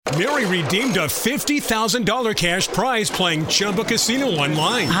Mary redeemed a $50,000 cash prize playing Chumba Casino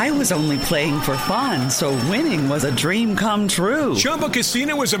online. I was only playing for fun, so winning was a dream come true. Chumba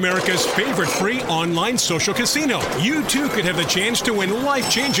Casino is America's favorite free online social casino. You too could have the chance to win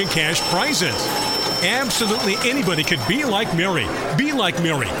life-changing cash prizes. Absolutely anybody could be like Mary. Be like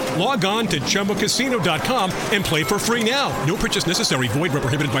Mary. Log on to ChumbaCasino.com and play for free now. No purchase necessary. Void where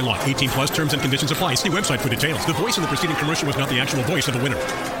prohibited by law. 18 plus terms and conditions apply. See website for details. The voice of the preceding commercial was not the actual voice of the winner.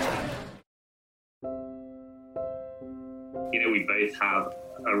 You know, we both have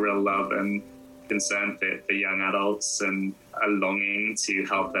a real love and concern for young adults and a longing to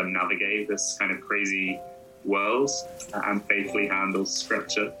help them navigate this kind of crazy world and faithfully handle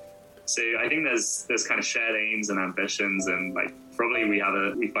scripture. So I think there's kind of shared aims and ambitions, and like probably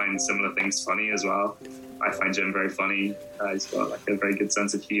we find similar things funny as well. I find Jim very funny. He's got like a very good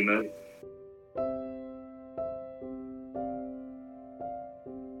sense of humor.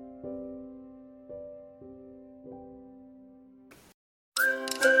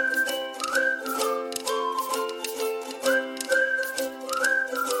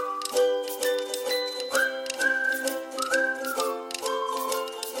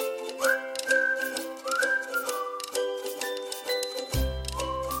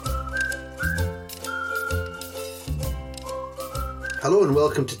 Hello and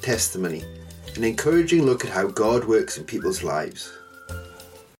welcome to Testimony, an encouraging look at how God works in people's lives.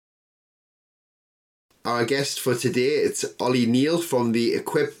 Our guest for today, it's Ollie Neal from the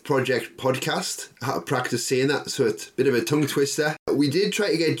Equip Project podcast. I had to practice saying that, so it's a bit of a tongue twister. We did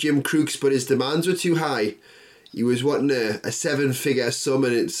try to get Jim Crooks, but his demands were too high. He was wanting a seven-figure sum,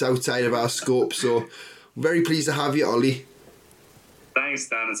 and it's outside of our scope, so very pleased to have you, Ollie. Thanks,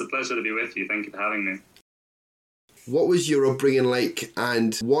 Dan. It's a pleasure to be with you. Thank you for having me. What was your upbringing like,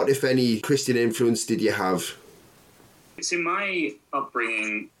 and what, if any, Christian influence did you have? So my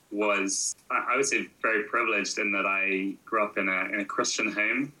upbringing was, I would say, very privileged in that I grew up in a Christian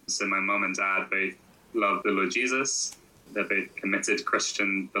home. So my mum and dad both loved the Lord Jesus. They're both committed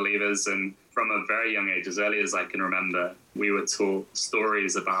Christian believers. And from a very young age, as early as I can remember, we were taught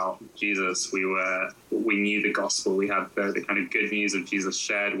stories about Jesus. We knew the gospel. We had the kind of good news of Jesus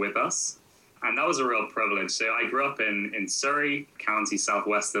shared with us. And that was a real privilege. So I grew up in Surrey, county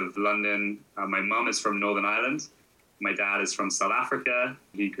southwest of London. My mum is from Northern Ireland. My dad is from South Africa.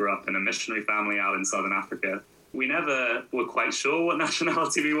 He grew up in a missionary family out in Southern Africa. We never were quite sure what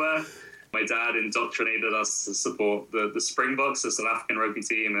nationality we were. My dad indoctrinated us to support the Springboks, the South African rugby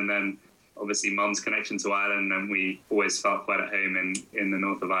team, and then obviously mum's connection to Ireland, and we always felt quite at home in the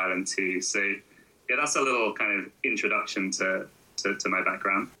north of Ireland too. So yeah, that's a little kind of introduction to my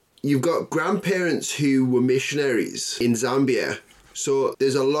background. You've got grandparents who were missionaries in Zambia, so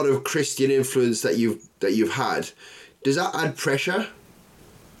there's a lot of Christian influence that you've had. Does that add pressure?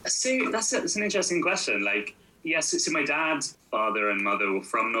 So that's an interesting question. Like, yes, so my dad's father and mother were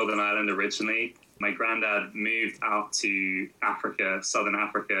from Northern Ireland originally. My granddad moved out to Africa, Southern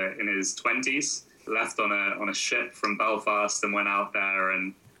Africa, in his 20s, left on a ship from Belfast and went out there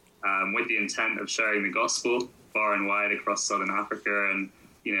and with the intent of sharing the gospel far and wide across Southern Africa. And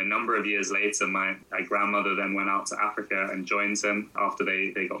you know, a number of years later, my grandmother then went out to Africa and joined him after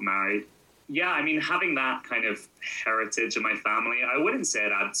they got married. Yeah, I mean, having that kind of heritage in my family, I wouldn't say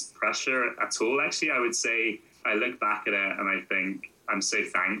it adds pressure at all. Actually, I would say I look back at it and I think I'm so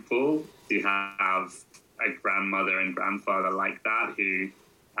thankful to have a grandmother and grandfather like that who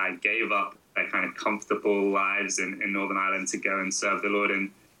gave up their kind of comfortable lives in Northern Ireland to go and serve the Lord. And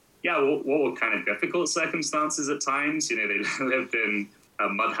yeah, what were kind of difficult circumstances at times. You know, they lived in a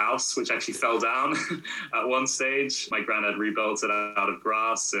mud house, which actually fell down at one stage. My granddad rebuilt it out of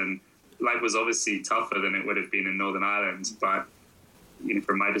grass, and life was obviously tougher than it would have been in Northern Ireland. But, you know,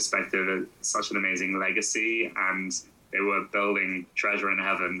 from my perspective, it's such an amazing legacy, and they were building treasure in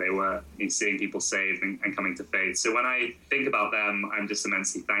heaven. They were seeing people saved and coming to faith. So when I think about them, I'm just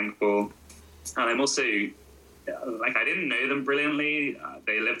immensely thankful. And I'm also, like, I didn't know them brilliantly.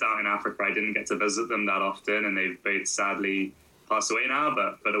 They lived out in Africa. I didn't get to visit them that often, and they've both sadly passed away now,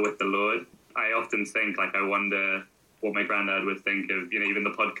 but are with the Lord. I often think, like, I wonder what my granddad would think of, you know, even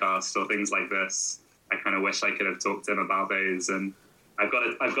the podcast or things like this. I kind of wish I could have talked to him about those. And I've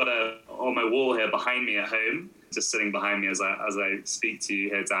got a on my wall here behind me at home, just sitting behind me as I speak to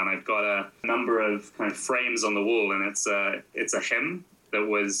you here, Dan. I've got a number of kind of frames on the wall, and it's a hymn that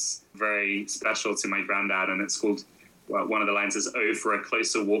was very special to my granddad, and it's called, well, one of the lines is, "Oh, for a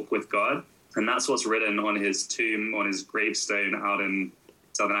closer walk with God." And that's what's written on his tomb, on his gravestone out in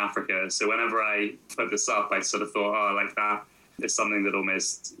Southern Africa. So whenever I put this up, I sort of thought, oh, like that is something that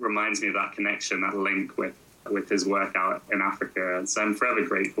almost reminds me of that connection, that link with with his work out in Africa. And so I'm forever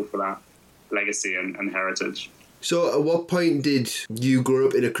grateful for that legacy and heritage. So at what point did you grow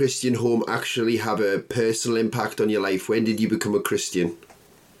up in a Christian home actually have a personal impact on your life? When did you become a Christian?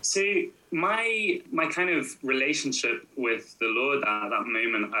 So my kind of relationship with the Lord at that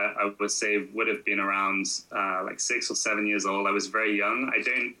moment, I would say, would have been around like 6 or 7 years old. I was very young. I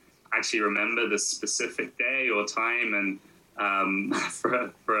don't actually remember the specific day or time, and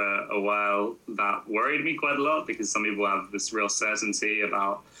for a while that worried me quite a lot, because some people have this real certainty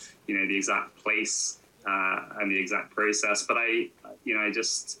about, you know, the exact place and the exact process. But I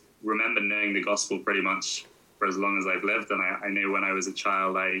just remember knowing the gospel pretty much for as long as I've lived. And I knew when I was a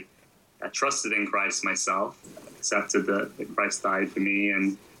child, I trusted in Christ myself, accepted that Christ died for me.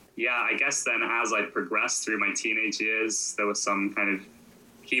 And yeah, I guess then as I progressed through my teenage years, there were some kind of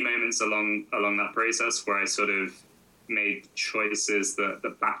key moments along that process where I sort of made choices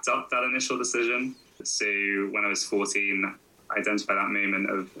that backed up that initial decision. So when I was 14, I identified that moment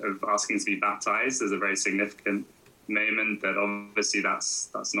of asking to be baptized as a very significant moment. That obviously that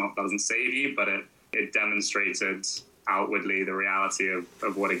doesn't save you, but it demonstrated outwardly the reality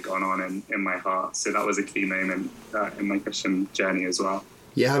of what had gone on in my heart. So that was a key moment in my Christian journey as well.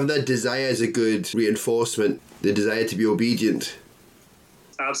 Yeah, having that desire is a good reinforcement, the desire to be obedient.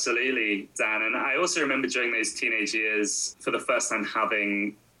 Absolutely, Dan. And I also remember during those teenage years, for the first time,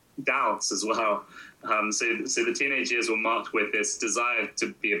 having doubts as well. So the teenage years were marked with this desire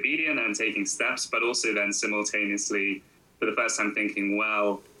to be obedient and taking steps, but also then simultaneously, for the first time, thinking,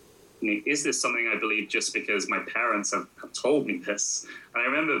 well, is this something I believe just because my parents have told me this? And I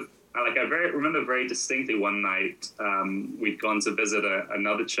remember very distinctly one night, we'd gone to visit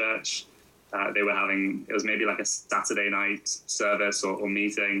another church. They were having, it was maybe like a Saturday night service or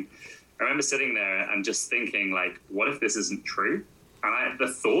meeting. I remember sitting there and just thinking, like, what if this isn't true? And the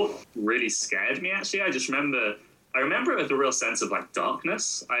thought really scared me, actually. I remember it with a real sense of like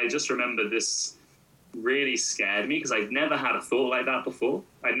darkness. I just remember this really scared me because I'd never had a thought like that before.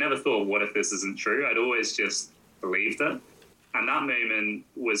 I'd never thought, what if this isn't true? I'd always just believed it. And that moment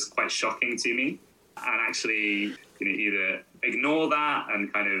was quite shocking to me. And actually, either ignore that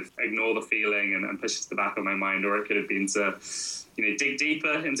and kind of ignore the feeling and push it to the back of my mind, or it could have been to, dig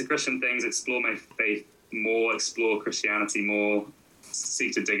deeper into Christian things, explore my faith more, explore Christianity more,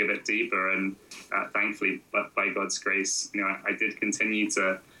 seek to dig a bit deeper. And thankfully, but by God's grace, I did continue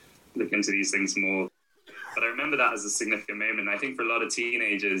to look into these things more. But I remember that as a significant moment. I think for a lot of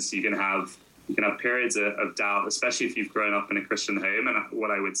teenagers, you can have periods of doubt, especially if you've grown up in a Christian home. And what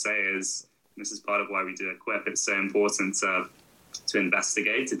I would say is, this is part of why we do Equip, it's so important to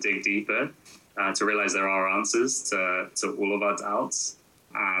investigate, to dig deeper, to realize there are answers to all of our doubts.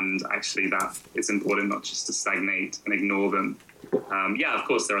 And actually that it's important not just to stagnate and ignore them. Of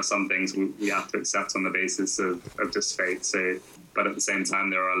course, there are some things we have to accept on the basis of just faith. So, but at the same time,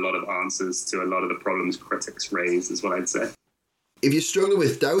 there are a lot of answers to a lot of the problems critics raise, is what I'd say. If you're struggling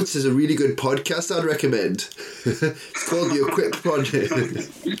with doubts, there's a really good podcast I'd recommend. It's called The Equip Project.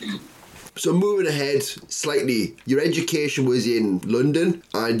 So moving ahead slightly, your education was in London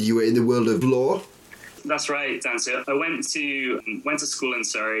and you were in the world of law. That's right, Dan. So I went to school in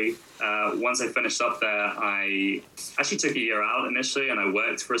Surrey. Once I finished up there, I actually took a year out initially, and I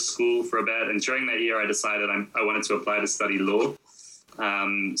worked for a school for a bit. And during that year, I decided I wanted to apply to study law.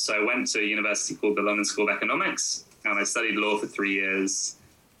 So I went to a university called the London School of Economics, and I studied law for 3 years.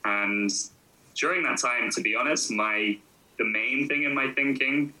 And during that time, to be honest, the main thing in my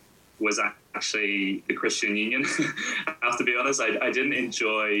thinking was actually the Christian Union. I have to be honest, I didn't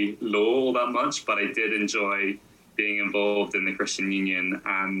enjoy law all that much, but I did enjoy being involved in the Christian Union.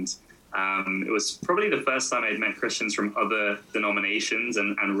 And it was probably the first time I'd met Christians from other denominations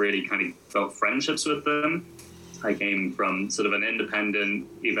and really kind of felt friendships with them. I came from sort of an independent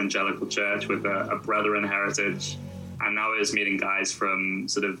evangelical church with a Brethren heritage. And now I was meeting guys from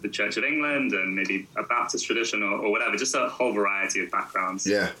sort of the Church of England and maybe a Baptist tradition or whatever, just a whole variety of backgrounds.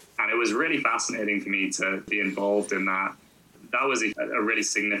 Yeah. And it was really fascinating for me to be involved in that. That was a really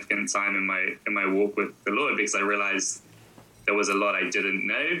significant time in my walk with the Lord, because I realized there was a lot I didn't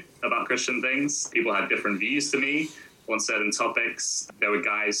know about Christian things. People had different views to me on certain topics. There were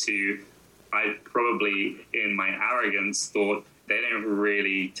guys who I probably, in my arrogance, thought they didn't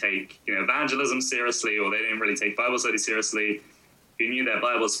really take evangelism seriously, or they didn't really take Bible study seriously, who knew their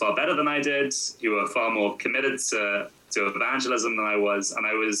Bibles far better than I did, who were far more committed to evangelism than I was. And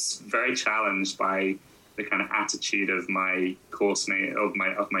I was very challenged by the kind of attitude of my coursemate, of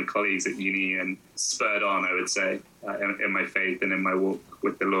my colleagues at uni, and spurred on, I would say, in my faith and in my walk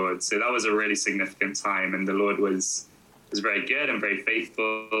with the Lord. So that was a really significant time, and the Lord was very good and very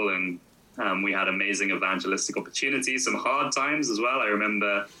faithful, and We had amazing evangelistic opportunities, some hard times as well. I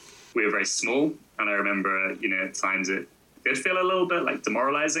remember we were very small, and I remember, at times it did feel a little bit like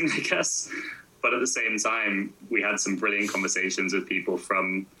demoralizing, I guess. But at the same time, we had some brilliant conversations with people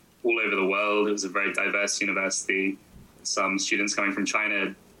from all over the world. It was a very diverse university. Some students coming from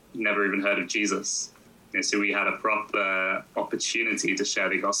China never even heard of Jesus. So we had a proper opportunity to share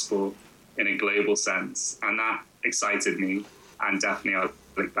the gospel in a global sense. And that excited me. And definitely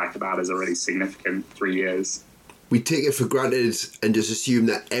I look back at that as a really significant 3 years. We take it for granted and just assume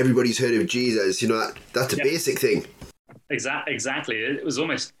that everybody's heard of Jesus. That's a basic thing. Exactly. It was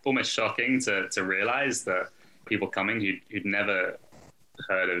almost shocking to realize that people coming who'd never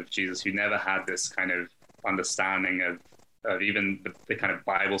heard of Jesus, who never had this kind of understanding of even the kind of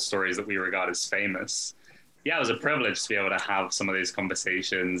Bible stories that we regard as famous. Yeah, it was a privilege to be able to have some of these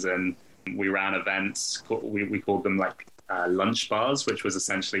conversations, and we ran events. We called them like lunch bars, which was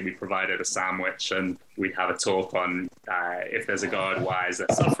essentially we provided a sandwich and we'd have a talk on if there's a God, why is there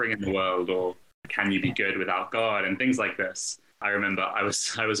suffering in the world, or can you be good without God, and things like this. I remember I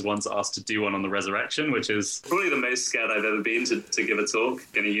was once asked to do one on the resurrection, which is probably the most scared I've ever been to give a talk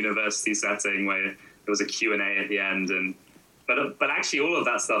in a university setting where there was a Q&A at the end. But actually all of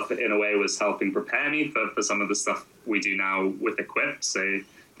that stuff in a way was helping prepare me for some of the stuff we do now with Equip. So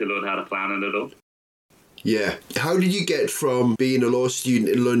the Lord had a plan in it all. Yeah. How did you get from being a law student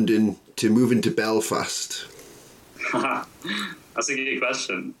in London to moving to Belfast? That's a good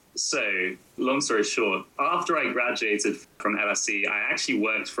question. So, long story short, after I graduated from LSE, I actually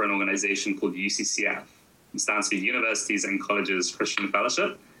worked for an organization called UCCF. It stands for Universities and Colleges Christian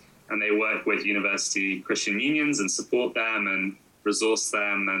Fellowship. And they work with university Christian unions and support them and resource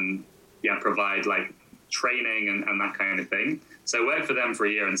them and provide like training and that kind of thing. So I worked for them for a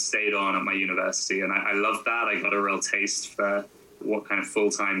year and stayed on at my university. And I loved that. I got a real taste for what kind of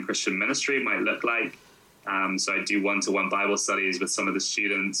full-time Christian ministry might look like. So I do one-to-one Bible studies with some of the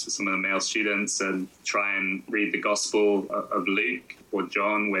students, with some of the male students, and try and read the Gospel of Luke or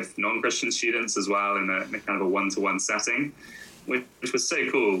John with non-Christian students as well in a kind of a one-to-one setting, which was so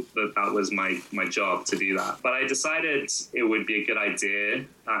cool that was my job to do that. But I decided it would be a good idea.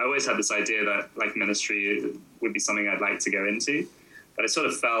 I always had this idea that like ministry would be something I'd like to go into. But I sort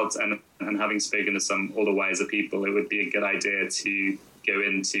of felt, and having spoken to some older, wiser people, it would be a good idea to go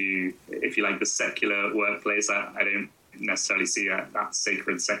into, if you like, the secular workplace. I don't necessarily see that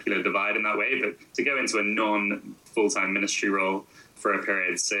sacred secular divide in that way, but to go into a non-full-time ministry role for a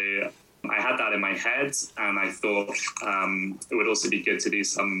period. So I had that in my head, and I thought it would also be good to do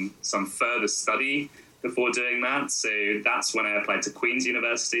some further study before doing that. So that's when I applied to Queen's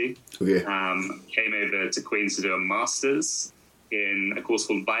University. Okay. Came over to Queen's to do a master's in a course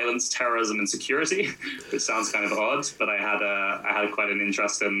called Violence, Terrorism and Security, which sounds kind of odd, but I had quite an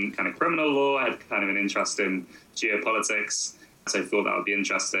interest in kind of criminal law. I had kind of an interest in geopolitics. So I thought that would be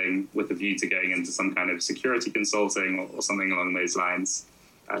interesting with a view to going into some kind of security consulting or something along those lines.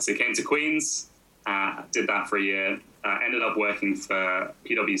 So I came to Queen's, did that for a year, ended up working for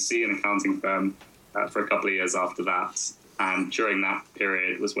PwC, an accounting firm, for a couple of years after that. And during that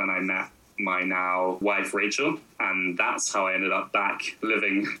period was when I met my now wife, Rachel. And that's how I ended up back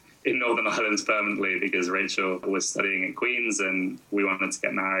living in Northern Ireland permanently, because Rachel was studying at Queen's and we wanted to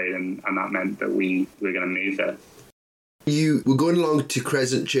get married, and that meant that we were going to move here. You were going along to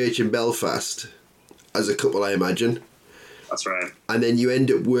Crescent Church in Belfast as a couple, I imagine. That's right. And then you end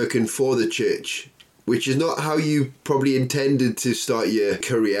up working for the church, which is not how you probably intended to start your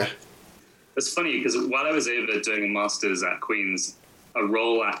career. It's funny because while I was over doing a master's at Queen's, a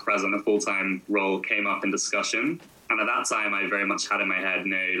role at Crescent, a full-time role, came up in discussion. And at that time, I very much had in my head,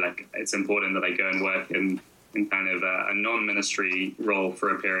 no, like, it's important that I go and work in kind of a non-ministry role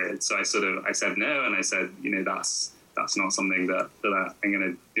for a period. So I said no, and I said, that's not something that I'm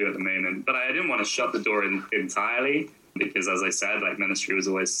going to do at the moment. But I didn't want to shut the door entirely, because as I said, like, ministry has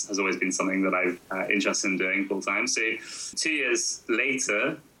always been something that I've interested in doing full time. So 2 years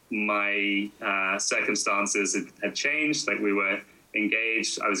later, my circumstances had changed. Like, we were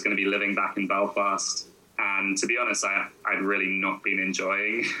engaged. I was going to be living back in Belfast. And to be honest, I'd really not been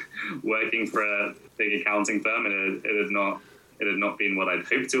enjoying working for a big accounting firm. And it had not been what I'd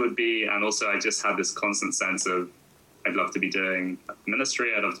hoped it would be. And also I just had this constant sense of, I'd love to be doing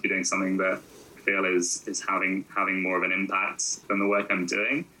ministry. I'd love to be doing something that I feel is having more of an impact than the work I'm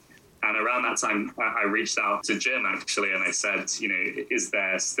doing. And around that time, I reached out to Jim, actually, and I said, is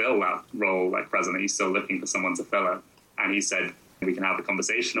there still that role at Crescent? Are you still looking for someone to fill it? And he said, we can have a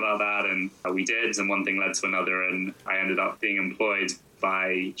conversation about that. And we did, and one thing led to another, and I ended up being employed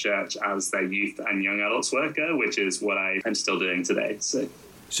by church as their youth and young adults worker, which is what I'm still doing today. So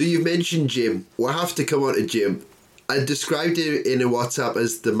So you've mentioned Jim. We'll have to come on to Jim. I described him in a WhatsApp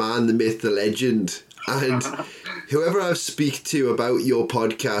as the man, the myth, the legend. And whoever I speak to about your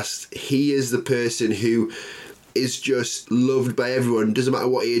podcast, he is the person who is just loved by everyone. Doesn't matter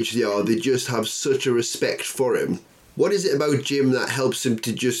what age they are, they just have such a respect for him. What is it about Jim that helps him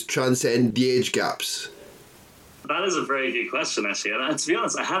to just transcend the age gaps? That is a very good question, actually. And to be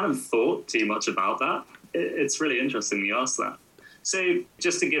honest, I haven't thought too much about that. It's really interesting you asked that. So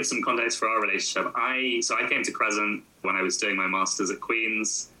just to give some context for our relationship, I came to Crescent when I was doing my master's at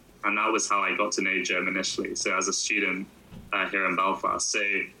Queen's, and that was how I got to know Jim initially. So as a student here in Belfast. So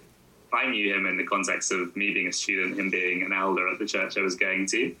I knew him in the context of me being a student, him being an elder at the church I was going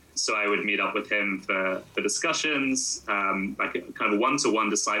to. So I would meet up with him for discussions, like a kind of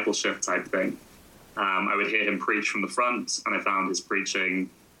one-to-one discipleship type thing. I would hear him preach from the front, and I found his preaching,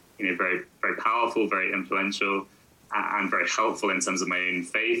 very, very powerful, very influential, and very helpful in terms of my own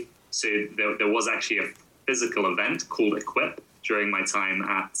faith. So there was actually a physical event called Equip during my time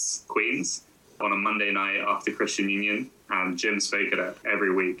at Queen's on a Monday night after Christian Union, and Jim spoke at it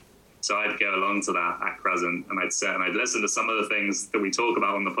every week. So I'd go along to that at Crescent, and I'd sit and I'd listen to some of the things that we talk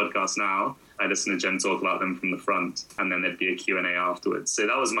about on the podcast now. I'd listen to Jim talk about them from the front, and then there'd be a Q&A afterwards. So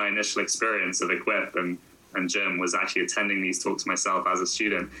that was my initial experience of Equip, and Jim was actually attending these talks myself as a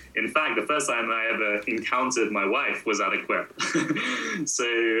student. In fact, the first time I ever encountered my wife was at Equip. So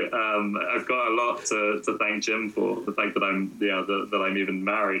I've got a lot to thank Jim for. The fact that I'm even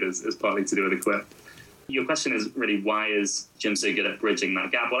married is partly to do with Equip. Your question is really, why is Jim so good at bridging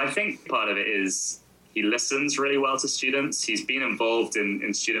that gap? Well, I think part of it is he listens really well to students. He's been involved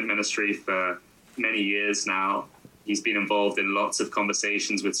in student ministry for many years now. He's been involved in lots of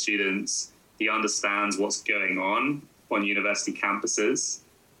conversations with students. He understands what's going on university campuses.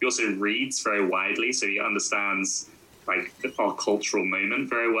 He also reads very widely, so he understands like our cultural moment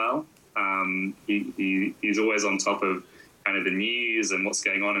very well. He's always on top of kind of the news and what's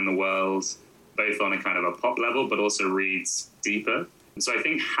going on in the world, both on a kind of a pop level, but also reads deeper. And so I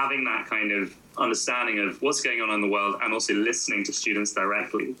think having that kind of understanding of what's going on in the world and also listening to students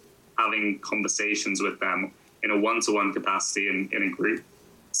directly, having conversations with them in a one-to-one capacity in a group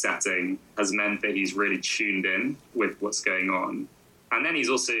setting has meant that he's really tuned in with what's going on. And then he's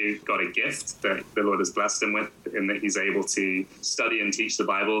also got a gift that the Lord has blessed him with, in that he's able to study and teach the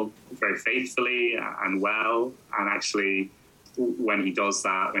Bible very faithfully and well. And actually, when he does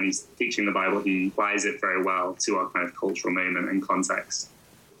that, when he's teaching the Bible, he applies it very well to our kind of cultural moment and context.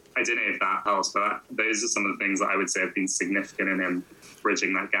 I don't know if that helps, but those are some of the things that I would say have been significant in him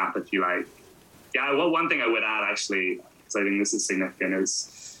bridging that gap, if you like. Yeah, well, one thing I would add, actually, because I think this is significant,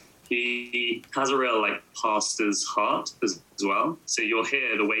 is he has a real pastor's heart as well. So you'll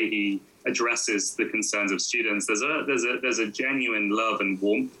hear the way he addresses the concerns of students. There's a genuine love and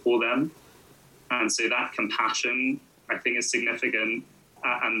warmth for them, and so that compassion, I think, is significant,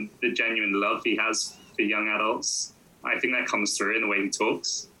 and the genuine love he has for young adults, I think that comes through in the way he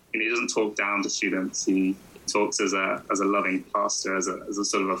talks. And he doesn't talk down to students. He talks as a loving pastor, as a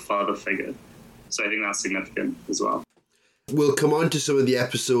sort of a father figure. So I think that's significant as well. We'll come on to some of the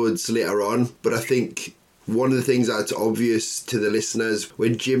episodes later on, but I think one of the things that's obvious to the listeners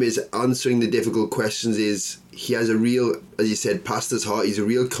when Jim is answering the difficult questions is he has a real, as you said, pastor's heart. He's a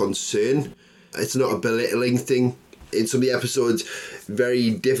real concern. It's not a belittling thing. In some of the episodes,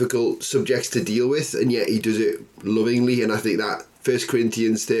 very difficult subjects to deal with, and yet he does it lovingly. And I think that 1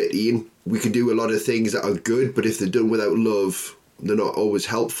 Corinthians 13, we can do a lot of things that are good, but if they're done without love, they're not always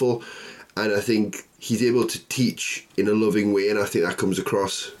helpful. And I think he's able to teach in a loving way, and I think that comes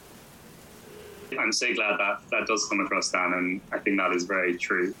across. I'm so glad that does come across, Dan, and I think that is very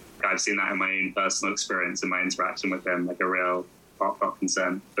true. I've seen that in my own personal experience, in my interaction with him, like a real heartfelt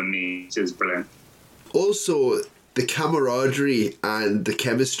concern for me, which is brilliant. Also, the camaraderie and the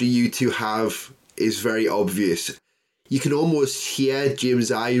chemistry you two have is very obvious. You can almost hear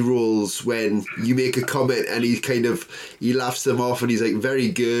Jim's eye rolls when you make a comment and he laughs them off and he's like, very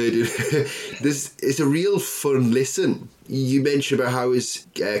good. It's a real fun listen. You mentioned about how his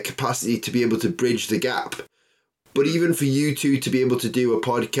capacity to be able to bridge the gap. But even for you two to be able to do a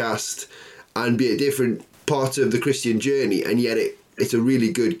podcast and be at different parts of the Christian journey, and yet it's a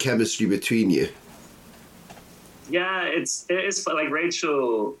really good chemistry between you. Yeah, it is like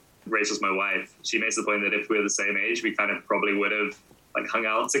Rachel's my wife. She makes the point that if we were the same age, we kind of probably would have hung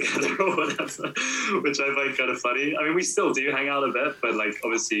out together or whatever, which I find kind of funny. I mean, we still do hang out a bit, but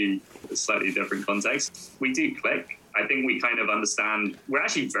obviously a slightly different context. We do click. I think we kind of understand. We're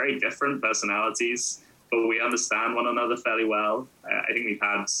actually very different personalities, but we understand one another fairly well. I think we've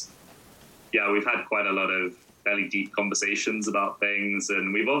had quite a lot of fairly deep conversations about things.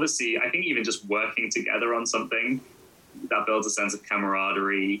 And we've obviously, I think even just working together on something, that builds a sense of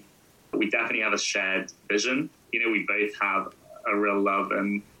camaraderie. We definitely have a shared vision. We both have a real love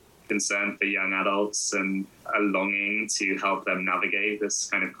and concern for young adults and a longing to help them navigate this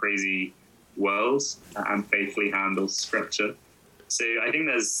kind of crazy world and faithfully handle scripture. So I think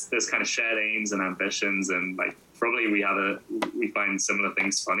there's kind of shared aims and ambitions, and like probably we find similar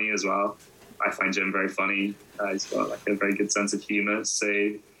things funny as well. I find Jim very funny. He's got like a very good sense of humor. So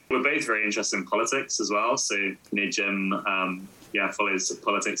we're both very interested in politics as well. So Jim follows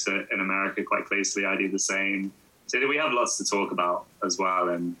politics in America quite closely. I do the same. So we have lots to talk about as well,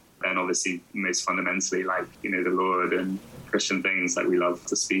 and then obviously most fundamentally, like the Lord and Christian things, like we love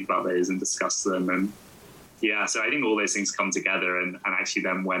to speak about those and discuss them. And yeah, so I think all those things come together, and actually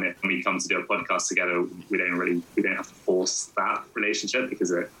then when we come to do a podcast together, we don't have to force that relationship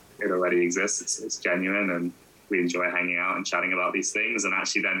because it already exists. It's genuine, and we enjoy hanging out and chatting about these things. And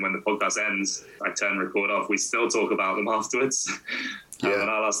actually then when the podcast ends, I turn record off, we still talk about them afterwards. Yeah.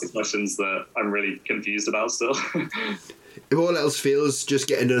 And I'll ask the questions that I'm really confused about still. If all else fails, just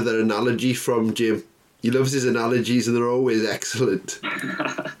get another analogy from Jim. He loves his analogies and they're always excellent.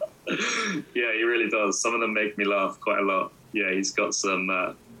 Yeah, he really does. Some of them make me laugh quite a lot. Yeah, he's got some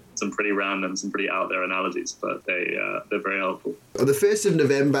pretty random, some pretty out there analogies, but they're very helpful. On the 1st of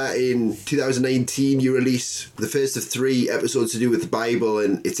November in 2019, you release the first of 3 episodes to do with the Bible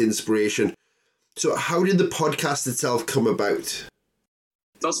and its inspiration. So how did the podcast itself come about?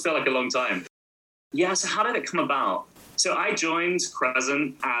 It does feel like a long time. Yeah, so how did it come about? So I joined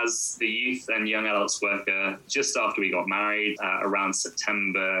Crescent as the youth and young adults worker just after we got married, around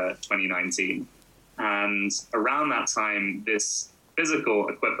September 2019. And around that time, this physical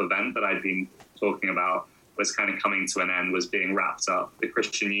Equip event that I'd been talking about was kind of coming to an end, was being wrapped up. The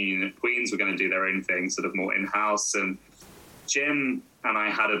Christian Union at Queen's were going to do their own thing, sort of more in-house. And Jim and I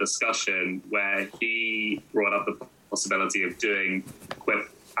had a discussion where he brought up the possibility of doing Equip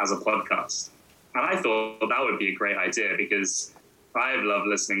as a podcast. And I thought that would be a great idea because I've loved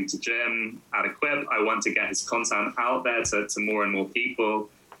listening to Jim at Equip. I want to get his content out there to more and more people.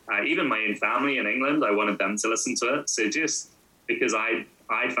 Even my own family in England, I wanted them to listen to it. So just because I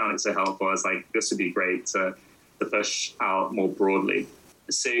found it so helpful, I was like, this would be great to push out more broadly.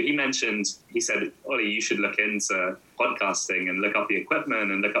 So he said, Ollie, you should look into podcasting and look up the equipment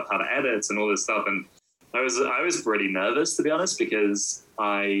and look up how to edit and all this stuff. And I was pretty nervous, to be honest, because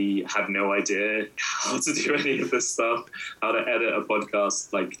I had no idea how to do any of this stuff, how to edit a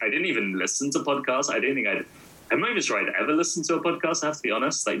podcast. Like, I didn't even listen to podcasts. I'm not even sure I'd ever listened to a podcast, I have to be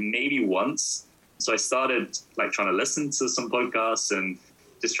honest, like maybe once. So I started like trying to listen to some podcasts and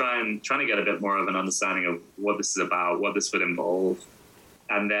just trying to get a bit more of an understanding of what this is about, what this would involve.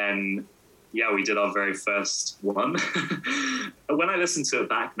 And then, yeah, we did our very first one. When I listen to it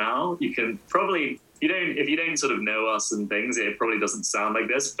back now, you can probably, if you don't sort of know us and things, it probably doesn't sound like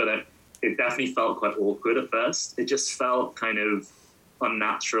this, but it definitely felt quite awkward at first. It just felt kind of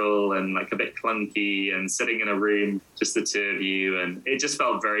unnatural and like a bit clunky and sitting in a room, just the two of you. And it just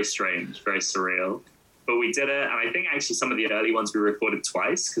felt very strange, very surreal. But we did it. And I think actually some of the early ones we recorded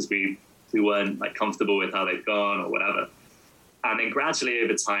twice because we weren't like comfortable with how they'd gone or whatever. And then gradually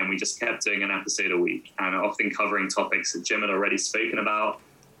over time, we just kept doing an episode a week and often covering topics that Jim had already spoken about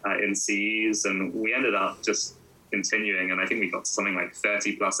in CEs. And we ended up just continuing. And I think we got to something like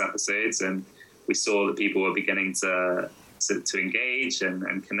 30 plus episodes. And we saw that people were beginning to engage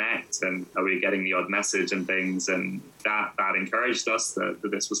and connect, and we were getting the odd message and things. And that encouraged us that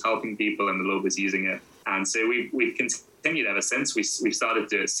this was helping people and the Lord was using it. And so we've continued ever since. We started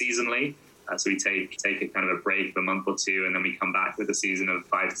to do it seasonally. So we take a kind of a break of a month or two, and then we come back with a season of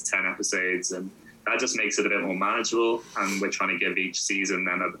 5 to 10 episodes. And that just makes it a bit more manageable. And we're trying to give each season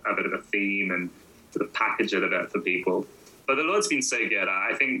then a bit of a theme and sort of package it a bit for people. But the Lord's been so good.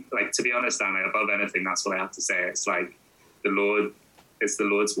 I think, like, to be honest, Anna, above anything, that's what I have to say. It's like it's the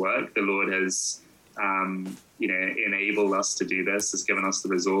Lord's work. The Lord has, enabled us to do this, has given us the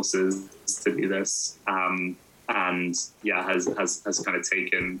resources to do this. And yeah, has kind of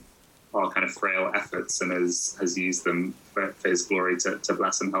taken our kind of frail efforts and has used them for his glory to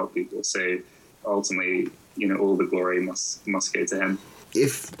bless and help people. So ultimately, all the glory must go to him.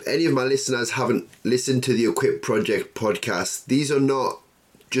 If any of my listeners haven't listened to the Equip Project podcast, these are not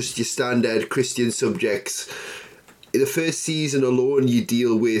just your standard Christian subjects. In the first season alone, you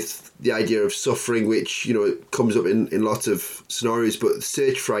deal with the idea of suffering, which, comes up in lots of scenarios, but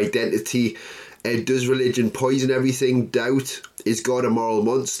search for identity. Does religion poison everything? Doubt. Is God a moral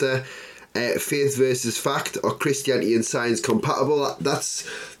monster? Faith versus Fact, or Christianity and Science Compatible. That's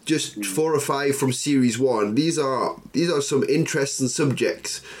just 4 or 5 from series 1. These are some interesting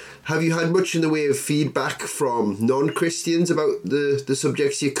subjects. Have you had much in the way of feedback from non-Christians about the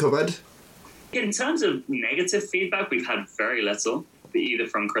subjects you covered? In terms of negative feedback, we've had very little, either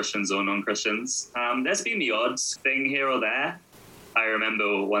from Christians or non-Christians. There's been the odd thing here or there. I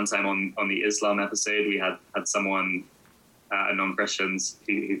remember one time on the Islam episode, we had someone, non-Christians,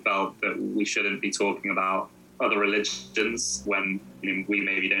 who felt that we shouldn't be talking about other religions when we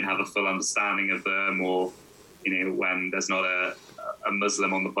maybe don't have a full understanding of them, or when there's not a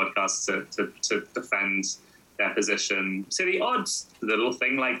Muslim on the podcast to defend their position. So the odd little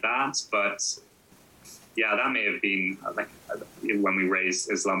thing like that, but yeah, that may have been like when we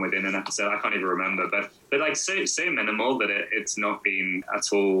raised Islam within an episode. I can't even remember, but like so minimal that it's not been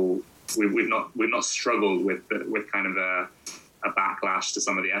at all. We've not struggled with kind of a backlash to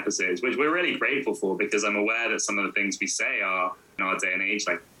some of the episodes, which we're really grateful for, because I'm aware that some of the things we say are in our day and age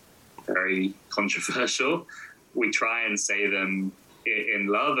like very controversial. We try and say them in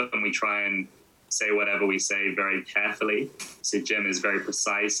love, and we try and say whatever we say very carefully. So Jim is very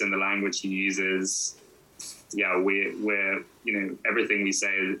precise in the language he uses. Yeah, we're everything we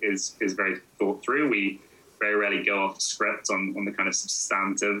say is very thought through. We very rarely go off script on the kind of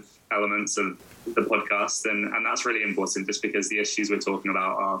substantive elements of the podcast, and that's really important, just because the issues we're talking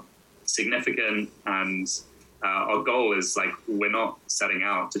about are significant, and our goal is like, we're not setting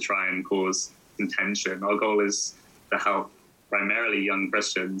out to try and cause contention. Our goal is to help primarily young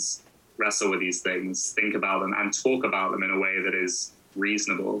Christians wrestle with these things, think about them, and talk about them in a way that is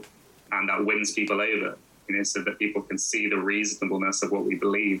reasonable and that wins people over, so that people can see the reasonableness of what we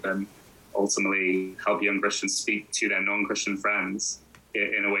believe, and ultimately help young Christians speak to their non-Christian friends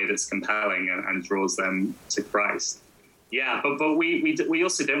in a way that's compelling and draws them to Christ. Yeah, but we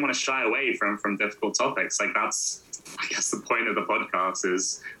also don't want to shy away from difficult topics. Like, that's, I guess, the point of the podcast,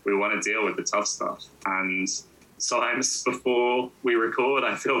 is we want to deal with the tough stuff. And sometimes before we record,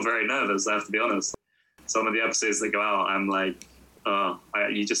 I feel very nervous, I have to be honest. Some of the episodes that go out, I'm like,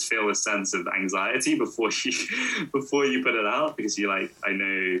 you just feel a sense of anxiety before you put it out, because you're like, I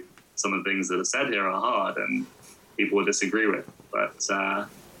know some of the things that are said here are hard and people will disagree with. But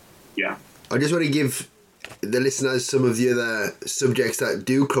yeah. I just want to give the listeners some of the other subjects that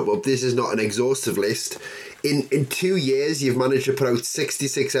do come up. This is not an exhaustive list. In 2 years, you've managed to put out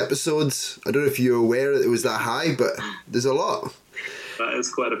 66 episodes. I don't know if you're aware that it was that high, but there's a lot. That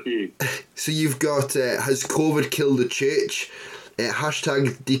is quite a few. So you've got Has COVID Killed the Church?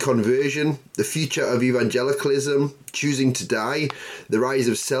 Hashtag Deconversion, The Future of Evangelicalism, Choosing to Die, The Rise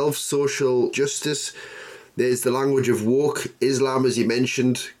of Self, Social Justice. There's The Language of Woke, Islam, as you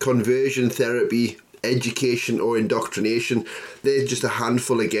mentioned, Conversion Therapy, Education or Indoctrination. There's just a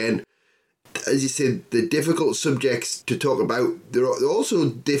handful again. As you said, the difficult subjects to talk about, they're also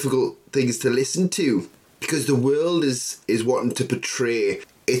difficult things to listen to, because the world is wanting to portray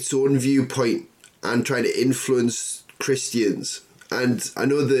its own viewpoint and trying to influence Christians. And I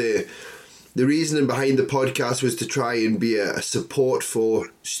know the reasoning behind the podcast was to try and be a support for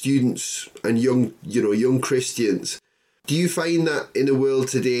students and young Christians. Do you find that in the world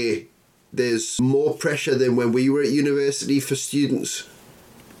today there's more pressure than when we were at university for students?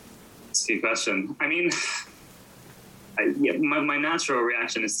 That's a good question. I mean, my natural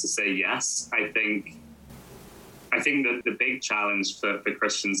reaction is to say yes. I think that the big challenge for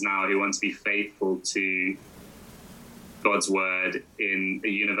Christians now who want to be faithful to God's word in a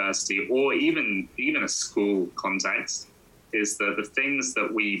university or even a school context is that the things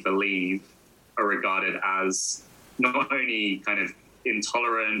that we believe are regarded as not only kind of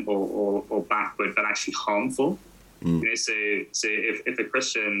intolerant or backward, but actually harmful. So if a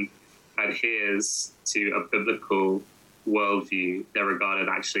Christian adheres to a biblical worldview, they're regarded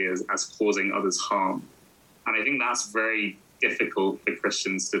actually as causing others harm. And I think that's very difficult for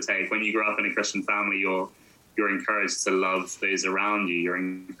Christians to take. When you grow up in a Christian family, you're encouraged to love those around you. You're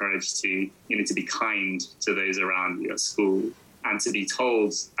encouraged to be kind to those around you at school, and to be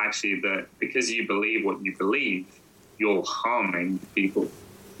told actually that because you believe what you believe, you're harming people,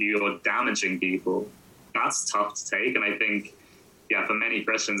 you're damaging people. That's tough to take. And I think, for many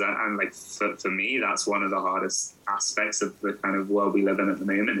Christians, and like for me, that's one of the hardest aspects of the kind of world we live in at the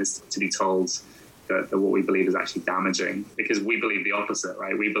moment, is to be told that what we believe is actually damaging, because we believe the opposite,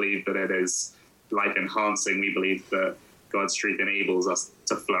 right? We believe that it is life enhancing. We believe that God's truth enables us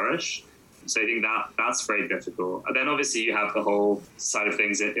to flourish. So I think that's very difficult. And then obviously you have the whole side of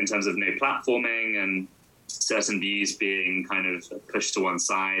things in terms of no platforming and certain views being kind of pushed to one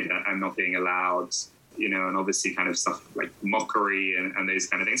side and not being allowed. and obviously kind of stuff like mockery and those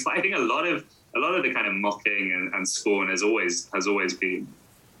kind of things. But I think a lot of the kind of mocking and scorn has always been.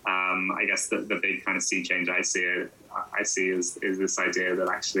 I guess the big kind of sea change I see is this idea that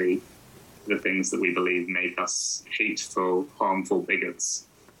actually the things that we believe make us hateful, harmful bigots,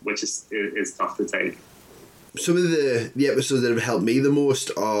 which is tough to take. Some of the episodes that have helped me the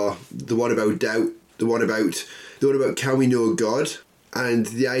most are the one about doubt, the one about can we know God, and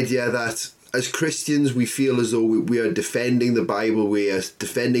the idea that as Christians we feel as though we are defending the Bible, we are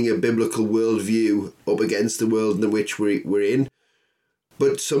defending a biblical worldview up against the world in which we're in.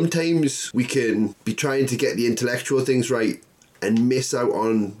 But sometimes we can be trying to get the intellectual things right and miss out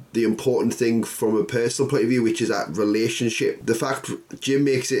on the important thing from a personal point of view, which is that relationship. The fact Jim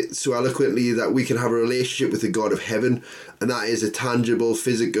makes it so eloquently that we can have a relationship with the God of heaven, and that is a tangible,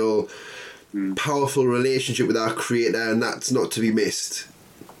 physical, powerful relationship with our Creator, and that's not to be missed.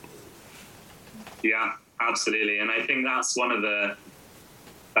 Yeah, absolutely. And I think that's one of the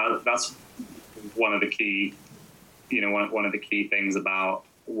key, one of the key things about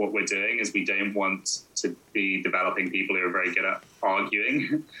what we're doing is we don't want to be developing people who are very good at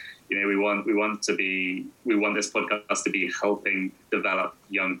arguing. We want this podcast to be helping develop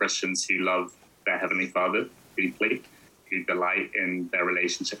young Christians who love their Heavenly Father deeply, who delight in their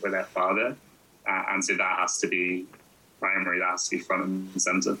relationship with their Father. And so that has to be primary, that has to be front and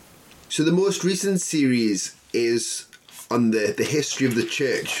center. So the most recent series is on the history of the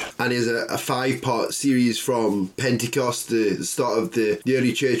church, and is a 5-part series from Pentecost, the start of the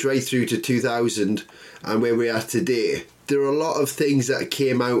early church, right through to 2000 and where we are today. There are a lot of things that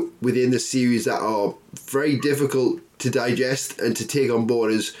came out within the series that are very difficult to digest and to take on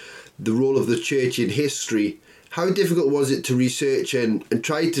board as the role of the church in history. How difficult was it to research and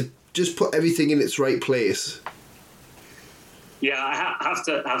try to just put everything in its right place? Yeah, I have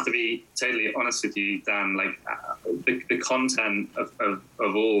to be totally honest with you, Dan. Like the content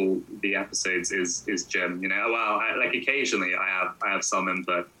of all the episodes is Jim. Occasionally I have some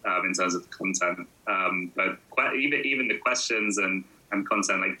input in terms of the content, but even the questions and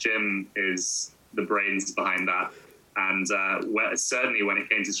content, like Jim is the brains behind that. And certainly when it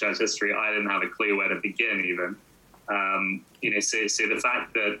came to church history, I didn't have a clue where to begin even. So the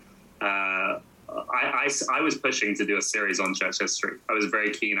fact that I was pushing to do a series on church history. I was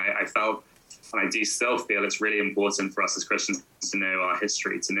very keen. I felt, and I do still feel, it's really important for us as Christians to know our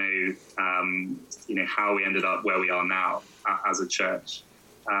history, to know, how we ended up where we are now as a church.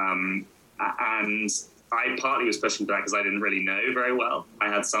 And I partly was pushing for that because I didn't really know very well. I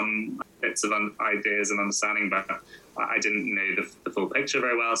had some bits of ideas and understanding, but I didn't know the full picture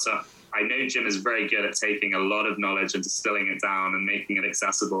very well. So I know Jim is very good at taking a lot of knowledge and distilling it down and making it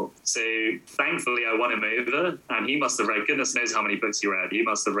accessible. So thankfully I won him over, and he must have read, goodness knows how many books he read. He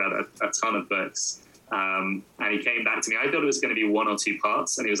must have read a ton of books. And he came back to me. I thought it was going to be 1 or 2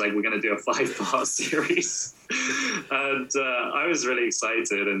 parts, and he was like, we're going to do a 5-part series. And I was really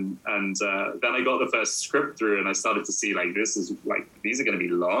excited. And then I got the first script through, and I started to see, these are going to be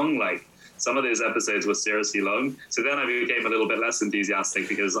long. Some of those episodes were seriously long. So then I became a little bit less enthusiastic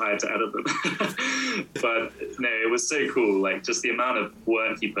because I had to edit them. But no, it was so cool. Just the amount of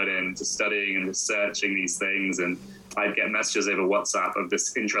work he put into studying and researching these things. And I'd get messages over WhatsApp of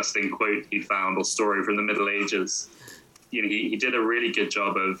this interesting quote he found or story from the Middle Ages. He did a really good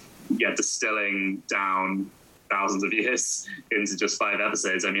job of distilling down thousands of years into just 5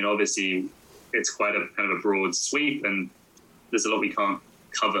 episodes. I mean, obviously, it's quite a kind of a broad sweep, and there's a lot we can't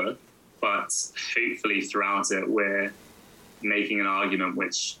cover. But hopefully throughout it, we're making an argument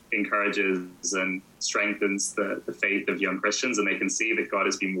which encourages and strengthens the faith of young Christians, and they can see that God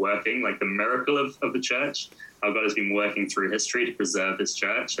has been working, like the miracle of the church, how God has been working through history to preserve his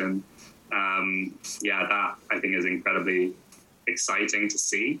church. And that I think is incredibly exciting to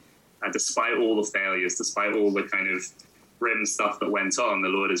see. Despite all the failures, despite all the kind of grim stuff that went on, the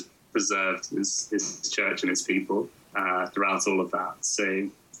Lord has preserved his church and his people throughout all of that. So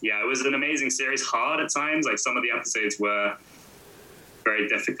yeah, it was an amazing series. Hard at times, some of the episodes were very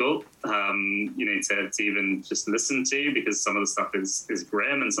difficult, to even just listen to, because some of the stuff is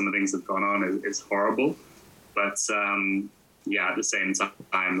grim and some of the things that have gone on is horrible. But at the same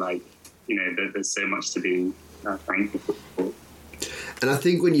time, there's so much to be thankful for. And I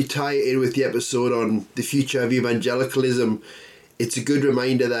think when you tie it in with the episode on the future of evangelicalism, it's a good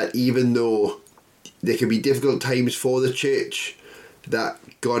reminder that even though there can be difficult times for the church, that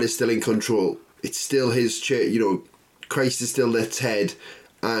God is still in control. It's still his church, Christ is still its head,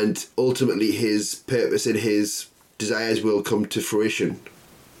 and ultimately his purpose and his desires will come to fruition.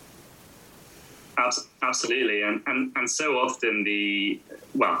 Absolutely. And so often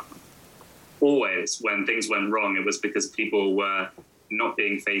always when things went wrong, it was because people were not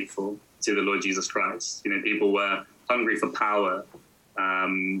being faithful to the Lord Jesus Christ. People were hungry for power.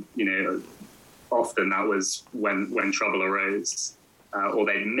 Often that was when trouble arose, or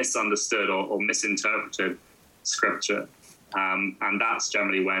they misunderstood or misinterpreted Scripture. And that's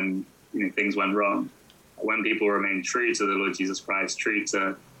generally when things went wrong. When people remain true to the Lord Jesus Christ, true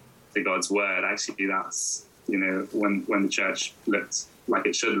to God's word, actually that's when the church looked like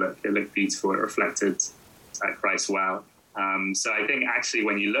it should look. It looked beautiful. It reflected Christ well. So I think actually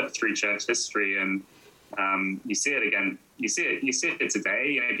when you look through church history and you see it again, you see it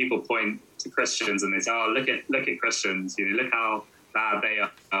today. People point to Christians and they say, "Oh, look at Christians. Look how bad they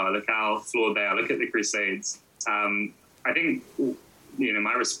are. Look how flawed they are. Look at the Crusades." I think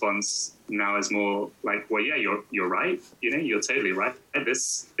my response now is more like, well, yeah, you're right. You're totally right.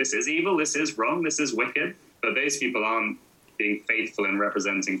 This is evil. This is wrong. This is wicked. But those people aren't being faithful in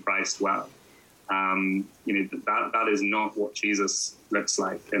representing Christ well. That is not what Jesus looks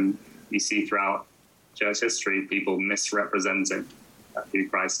like. And you see throughout church history people misrepresenting who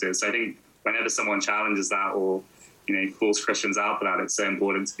Christ is. So I think whenever someone challenges that or calls Christians out for that, it's so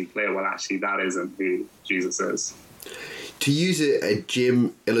important to be clear, well, actually, that isn't who Jesus is. To use a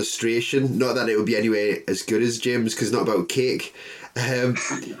gym illustration, not that it would be anywhere as good as Jim's because it's not about cake. I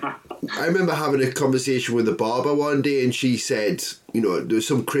remember having a conversation with a barber one day and she said, there was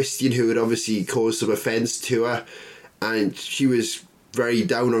some Christian who had obviously caused some offence to her and she was very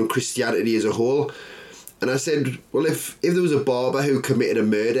down on Christianity as a whole. And I said, well, if there was a barber who committed a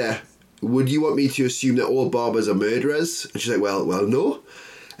murder, would you want me to assume that all barbers are murderers? And she's like, well, no.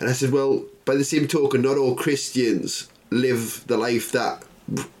 And I said, well, by the same token, not all Christians live the life that,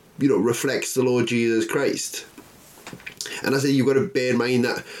 reflects the Lord Jesus Christ. And I said, you've got to bear in mind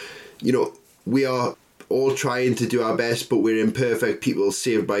that, we are all trying to do our best, but we're imperfect people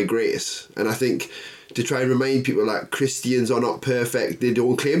saved by grace. And I think to try and remind people that Christians are not perfect, they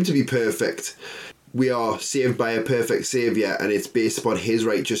don't claim to be perfect. We are saved by a perfect Saviour, and it's based upon His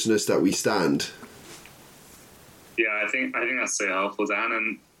righteousness that we stand. Yeah, I think that's so helpful,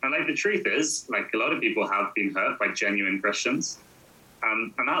 Dan. And like the truth is, like a lot of people have been hurt by genuine Christians,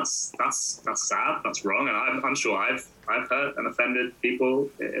 and that's sad. That's wrong. And I'm sure I've hurt and offended people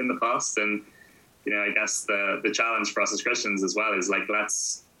in the past. And I guess the challenge for us as Christians as well is like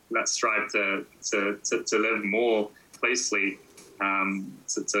let's strive to live more closely to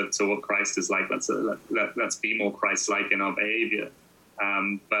what Christ is like. Let's be more Christ-like in our behavior.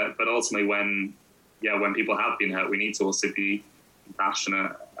 But ultimately, when people have been hurt, we need to also be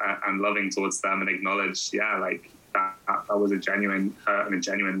compassionate and loving towards them and acknowledge, that was a genuine hurt and a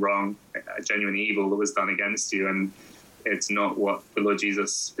genuine wrong, a genuine evil that was done against you, and it's not what the Lord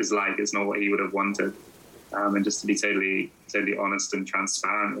Jesus is like. It's not what He would have wanted, and just to be totally honest and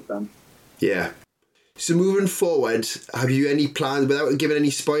transparent with them. Yeah. So moving forward, have you any plans, without giving any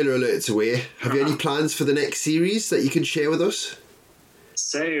spoiler alerts away, have you any plans for the next series that you can share with us?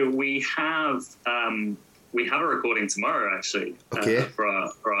 So we have a recording tomorrow, actually, for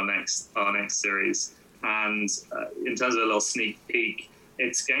our next series. And in terms of a little sneak peek,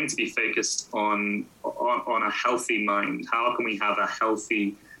 it's going to be focused on a healthy mind. How can we have a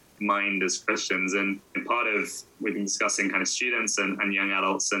healthy mind as Christians? And part of, we've been discussing kind of students and young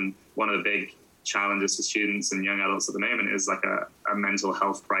adults, and one of the big challenges for students and young adults at the moment is like a mental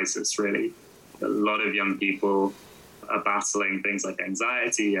health crisis, really. A lot of young people are battling things like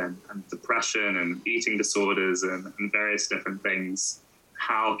anxiety and depression and eating disorders and various different things.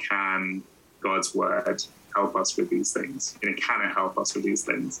 How can God's word help us with these things? Can it help us with these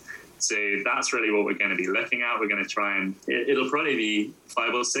things? So that's really what we're going to be looking at. We're going to try and it'll probably be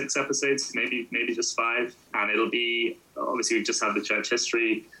 5 or 6 episodes, maybe just 5. And it'll be, obviously we've just had the church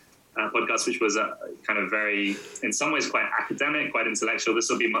history podcast, which was kind of very, in some ways, quite academic, quite intellectual. This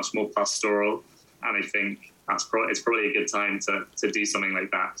will be much more pastoral. And I think it's probably a good time to do something like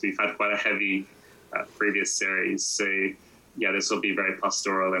that. So we've had quite a heavy previous series. So yeah, this will be very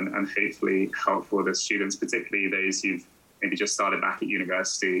pastoral and hopefully helpful to students, particularly those who've maybe just started back at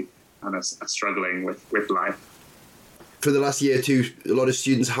university and are struggling with life. For the last year or two, a lot of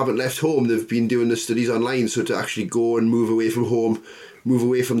students haven't left home. They've been doing the studies online. So to actually go and move away from home, move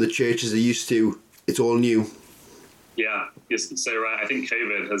away from the church as they used to, it's all new. Yeah, you're so right. I think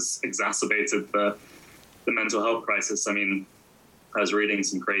COVID has exacerbated the mental health crisis. I mean, I was reading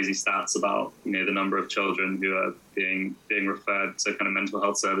some crazy stats about, the number of children who are being referred to kind of mental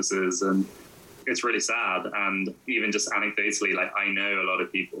health services, and it's really sad. And even just anecdotally, like I know a lot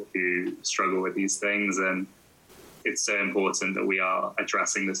of people who struggle with these things, and it's so important that we are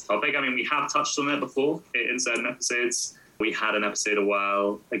addressing this topic. I mean, we have touched on it before in certain episodes, We had an episode a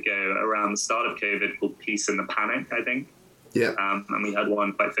while ago around the start of COVID called Peace in the Panic, I think. Yeah. And we had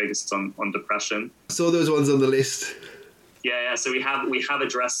one quite focused on depression. I saw those ones on the list. Yeah. So we have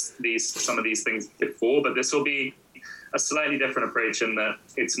addressed some of these things before, but this will be a slightly different approach in that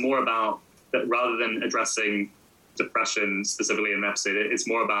it's more about that rather than addressing depression specifically in the episode, it's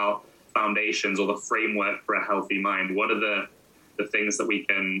more about foundations or the framework for a healthy mind. What are the things that we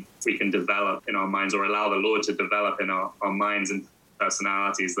can develop in our minds, or allow the Lord to develop in our minds and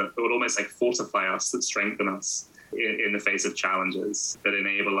personalities that would almost like fortify us, that strengthen us in the face of challenges, that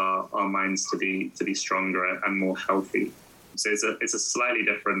enable our minds to be stronger and more healthy. So it's a slightly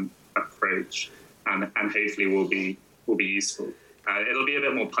different approach, and hopefully will be useful. It'll be a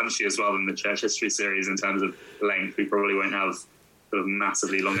bit more punchy as well than the church history series in terms of length. We probably won't have sort of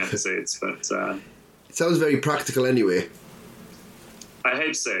massively long episodes, but it sounds very practical anyway. I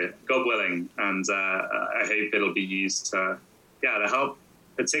hope so, God willing, and I hope it'll be used to help,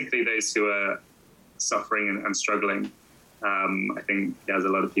 particularly those who are suffering and struggling. I think there's a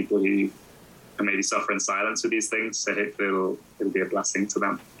lot of people who can maybe suffer in silence with these things, so hopefully it'll be a blessing to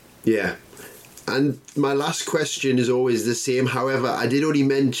them. Yeah. And my last question is always the same. However, I did only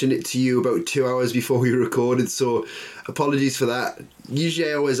mention it to you about 2 hours before we recorded, so apologies for that. Usually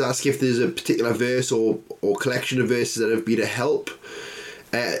I always ask if there's a particular verse or collection of verses that have been a help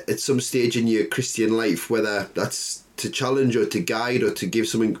at some stage in your Christian life, whether that's to challenge or to guide or to give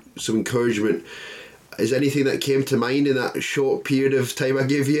some encouragement. Is anything that came to mind in that short period of time I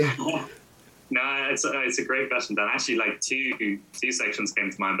gave you? No, it's a great question, Dan. Actually, like two sections came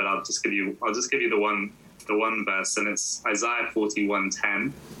to mind, but I'll just give you the one verse, and it's Isaiah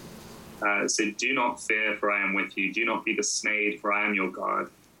 41:10. So do not fear, for I am with you. Do not be dismayed, for I am your God.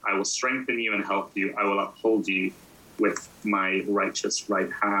 I will strengthen you and help you. I will uphold you with my righteous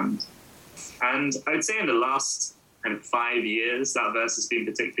right hand. And I would say in the last kind of 5 years, that verse has been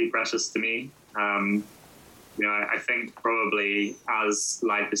particularly precious to me. I think probably as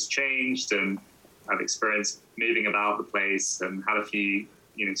life has changed and I've experienced moving about the place and had a few,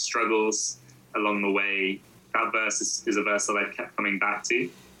 struggles along the way, that verse is a verse that I've kept coming back to.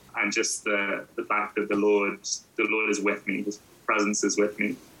 And just the fact that the Lord is with me, His presence is with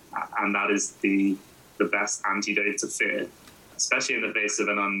me. And that is the best antidote to fear, especially in the face of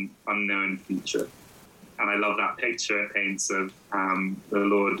an unknown future. And I love that picture it paints of the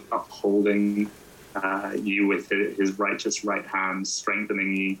Lord upholding you with His righteous right hand,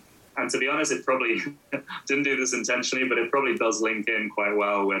 strengthening you. And to be honest, it probably didn't do this intentionally, but it probably does link in quite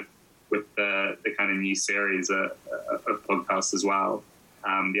well with the kind of new series of podcasts as well.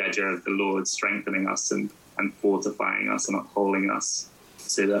 The idea of the Lord strengthening us and fortifying us and upholding us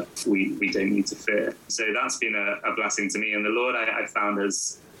so that we don't need to fear. So that's been a blessing to me. And the Lord, I found,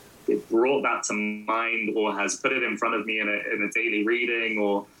 has brought that to mind, or has put it in front of me in a daily reading,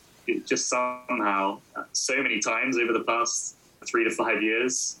 or just somehow so many times over the past 3 to 5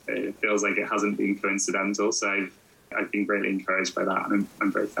 years. It feels like it hasn't been coincidental. So I've been greatly encouraged by that. And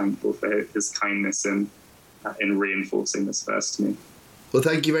I'm very thankful for His kindness in reinforcing this verse to me. Well,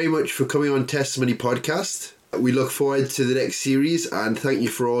 thank you very much for coming on Testimony Podcast. We look forward to the next series, and thank you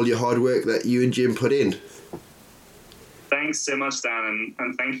for all your hard work that you and Jim put in. Thanks so much, Dan,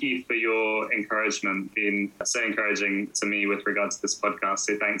 and thank you for your encouragement, being so encouraging to me with regard to this podcast.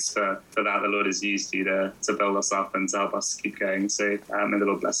 So thanks for that. The Lord has used you to build us up and to help us keep going. So may the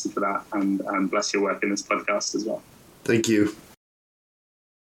Lord bless you for that, and bless your work in this podcast as well. Thank you.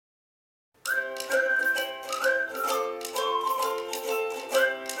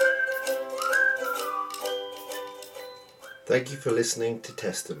 Thank you for listening to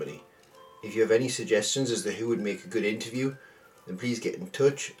Testimony. If you have any suggestions as to who would make a good interview, then please get in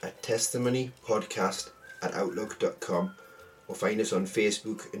touch at testimonypodcast@outlook.com or find us on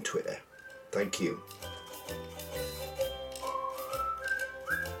Facebook and Twitter. Thank you.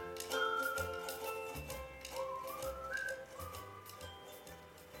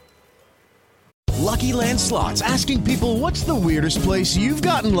 Lucky Land Slots, asking people, what's the weirdest place you've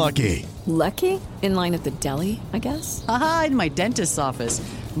gotten lucky? Lucky? In line at the deli, I guess? Aha, in my dentist's office.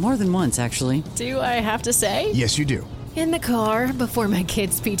 More than once, actually. Do I have to say? Yes, you do. In the car before my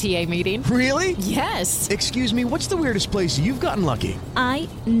kids' PTA meeting. Really? Yes. Excuse me, what's the weirdest place you've gotten lucky? I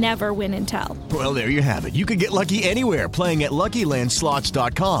never win and tell. Well, there you have it. You can get lucky anywhere, playing at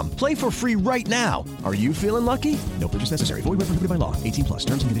LuckyLandSlots.com. Play for free right now. Are you feeling lucky? No purchase necessary. Void where prohibited by law. 18+.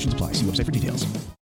 Terms and conditions apply. See website for details.